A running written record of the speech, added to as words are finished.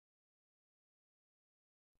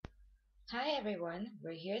Hi everyone,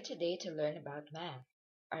 we're here today to learn about math.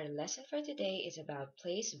 Our lesson for today is about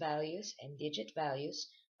place values and digit values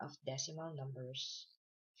of decimal numbers.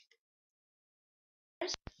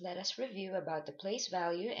 First, let us review about the place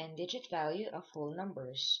value and digit value of whole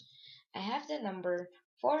numbers. I have the number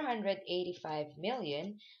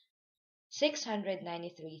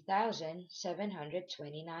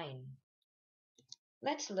 485,693,729.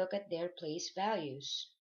 Let's look at their place values.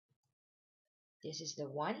 This is the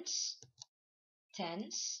ones,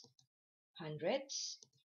 tens, hundreds,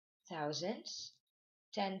 thousands,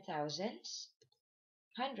 10,000s,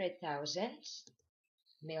 100,000s,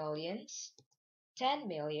 millions, 10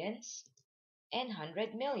 millions, and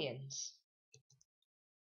 100 millions.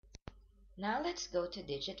 Now let's go to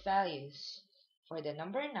digit values. For the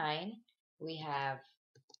number 9, we have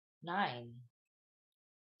 9.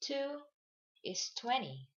 2 is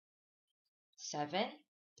 20. 7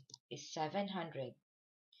 is 700.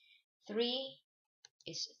 3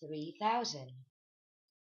 is 3,000.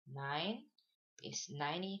 9 is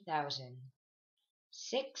 90,000.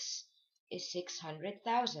 6 is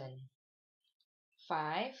 600,000.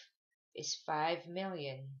 5 is 5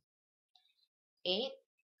 million. 8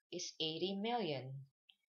 is 80 million.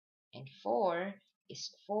 And 4 is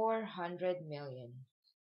 400 million.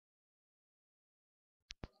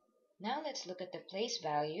 Now let's look at the place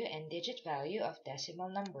value and digit value of decimal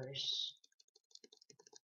numbers.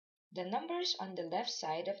 The numbers on the left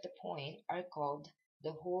side of the point are called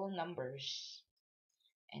the whole numbers.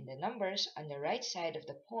 And the numbers on the right side of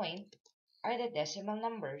the point are the decimal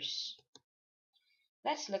numbers.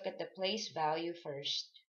 Let's look at the place value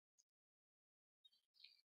first.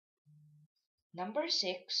 Number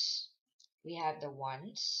 6, we have the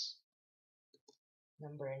ones.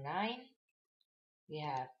 Number 9, we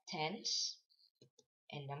have tens.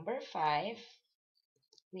 And number 5,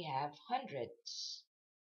 we have hundreds.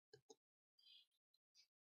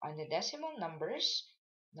 On the decimal numbers,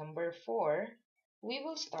 number 4, we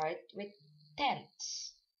will start with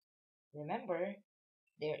tenths. Remember,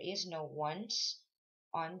 there is no ones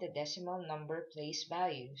on the decimal number place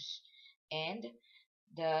values, and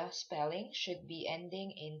the spelling should be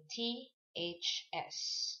ending in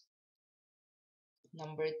THS.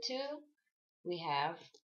 Number 2, we have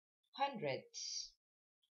hundreds.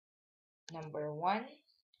 Number 1,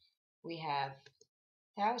 we have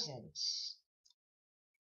thousands.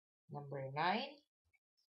 Number 9,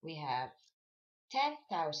 we have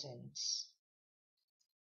 10,000s.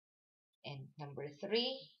 And number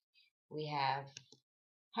 3, we have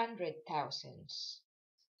 100,000s.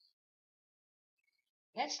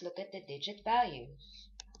 Let's look at the digit values.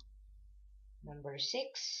 Number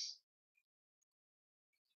 6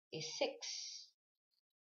 is 6.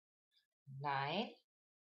 9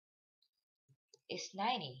 is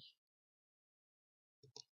 90.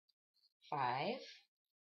 5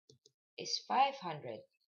 is 500.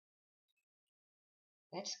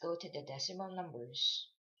 Let's go to the decimal numbers.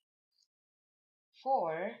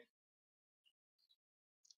 4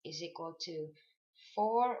 is equal to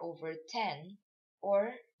 4 over 10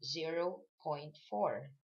 or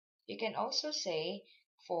 0.4. You can also say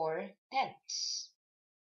 4 tenths.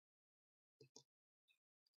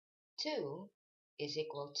 2 is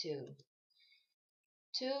equal to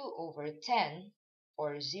 2 over 10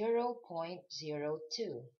 or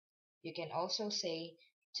 0.02. You can also say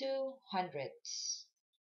 2 hundredths.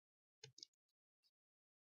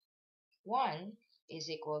 1 is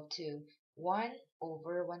equal to 1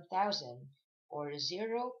 over 1,000 or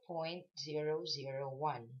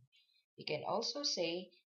 0.001. You can also say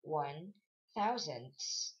 1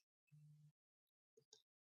 thousandths.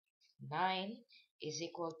 9 is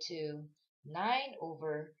equal to 9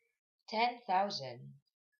 over 10,000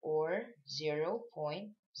 or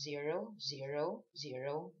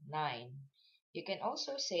 0.0009. You can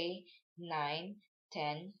also say 9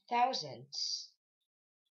 10,000ths.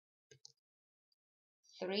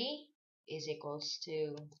 3 is equals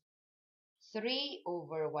to 3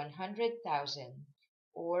 over 100,000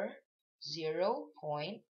 or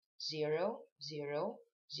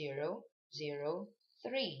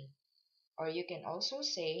 0.00003. Or you can also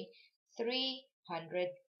say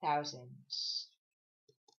 300,000s.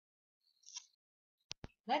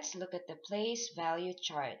 Let's look at the place value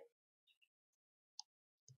chart.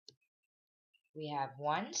 We have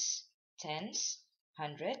ones, tens,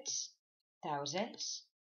 hundreds, thousands,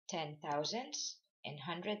 10,000s, and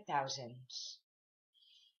 100,000s.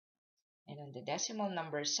 And on the decimal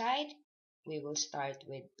number side, we will start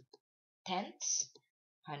with tenths,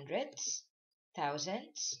 hundreds,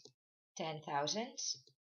 thousands, 10,000s,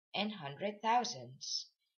 and 100,000s.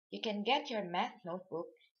 You can get your math notebook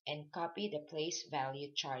and copy the place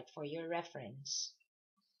value chart for your reference.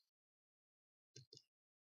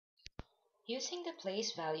 Using the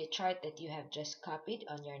place value chart that you have just copied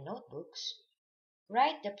on your notebooks,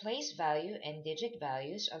 write the place value and digit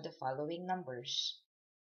values of the following numbers.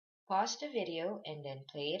 Pause the video and then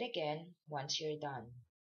play it again once you're done.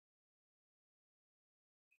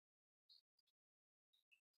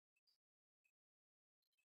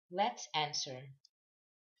 Let's answer.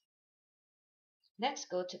 Let's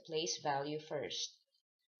go to place value first.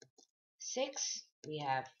 6, we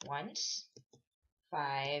have ones,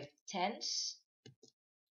 5 tenths,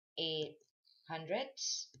 8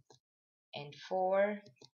 hundredths, and 4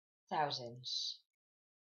 thousandths.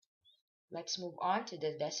 Let's move on to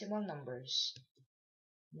the decimal numbers.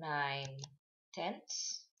 9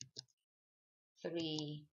 tenths,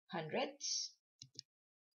 3 hundredths,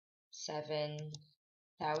 7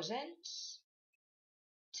 thousandths,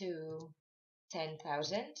 2 ten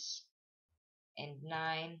thousandths, and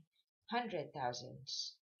 9 hundred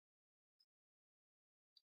thousandths.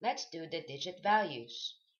 Let's do the digit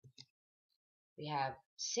values. We have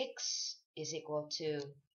 6 is equal to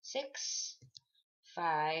 6,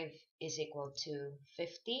 5 is equal to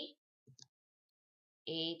 50,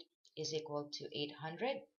 8 is equal to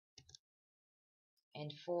 800,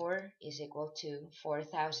 and 4 is equal to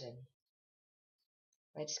 4,000.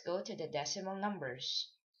 Let's go to the decimal numbers.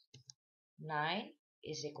 9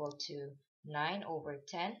 is equal to 9 over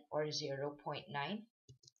 10 or 0.9.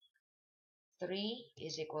 3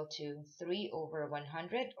 is equal to 3 over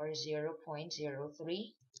 100 or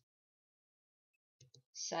 0.03.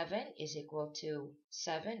 7 is equal to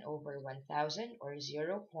 7 over 1000 or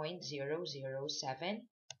 0.007.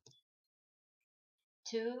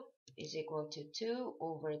 2 is equal to 2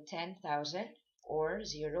 over 10,000 or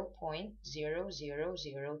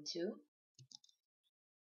 0.0002.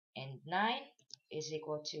 And 9 is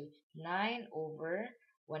equal to 9 over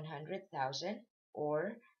 100,000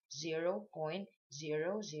 or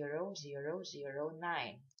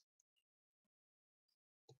 0.00009.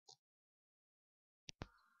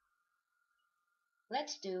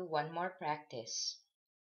 Let's do one more practice.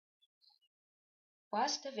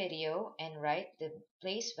 Pause the video and write the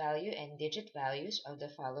place value and digit values of the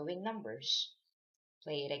following numbers.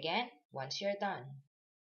 Play it again once you're done.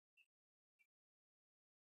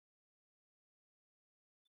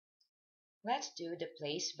 Let's do the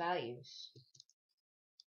place values.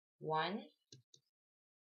 1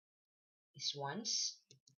 is ones,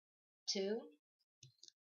 2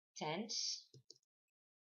 tenths,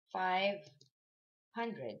 5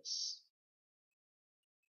 hundredths.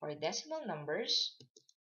 For decimal numbers,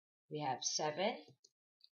 we have 7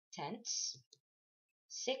 tenths,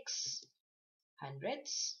 6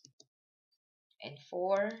 hundredths, and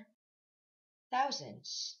 4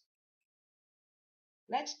 thousandths.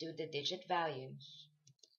 Let's do the digit values.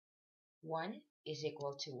 1 is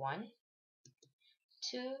equal to 1,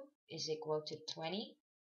 2 is equal to 20,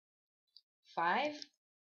 5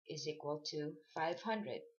 is equal to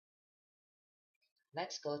 500.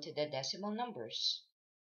 Let's go to the decimal numbers.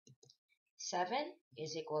 7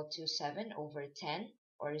 is equal to 7 over 10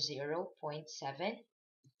 or 0.7.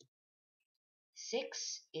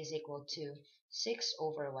 6 is equal to 6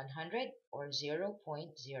 over 100 or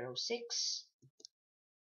 0.06.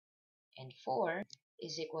 And 4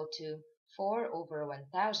 is equal to 4 over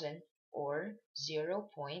 1000 or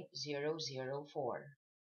 0.004.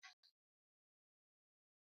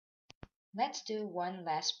 Let's do one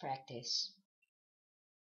last practice.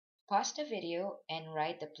 Pause the video and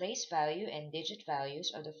write the place value and digit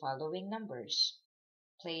values of the following numbers.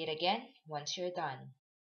 Play it again once you're done.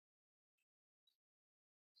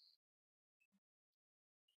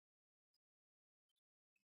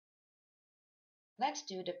 Let's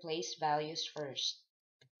do the place values first.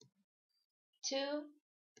 2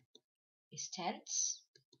 is tenths,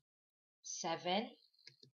 7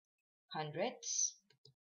 hundredths,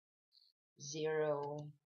 0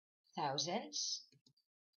 thousandths,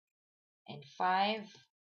 and 5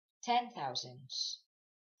 ten thousandths.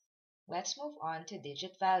 Let's move on to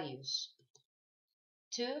digit values.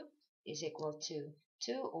 2 is equal to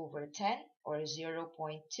 2 over 10 or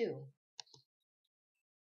 0.2.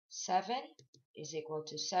 7 is equal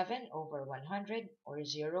to 7 over 100 or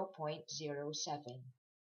 0.07.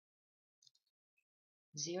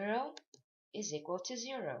 0 is equal to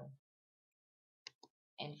 0.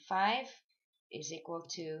 And 5 is equal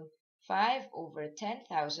to 5 over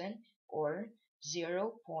 10,000 or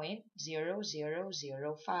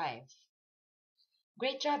 0.0005.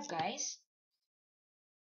 Great job, guys!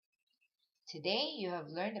 Today, you have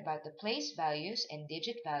learned about the place values and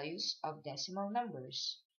digit values of decimal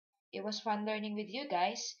numbers. It was fun learning with you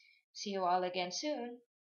guys. See you all again soon.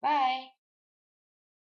 Bye!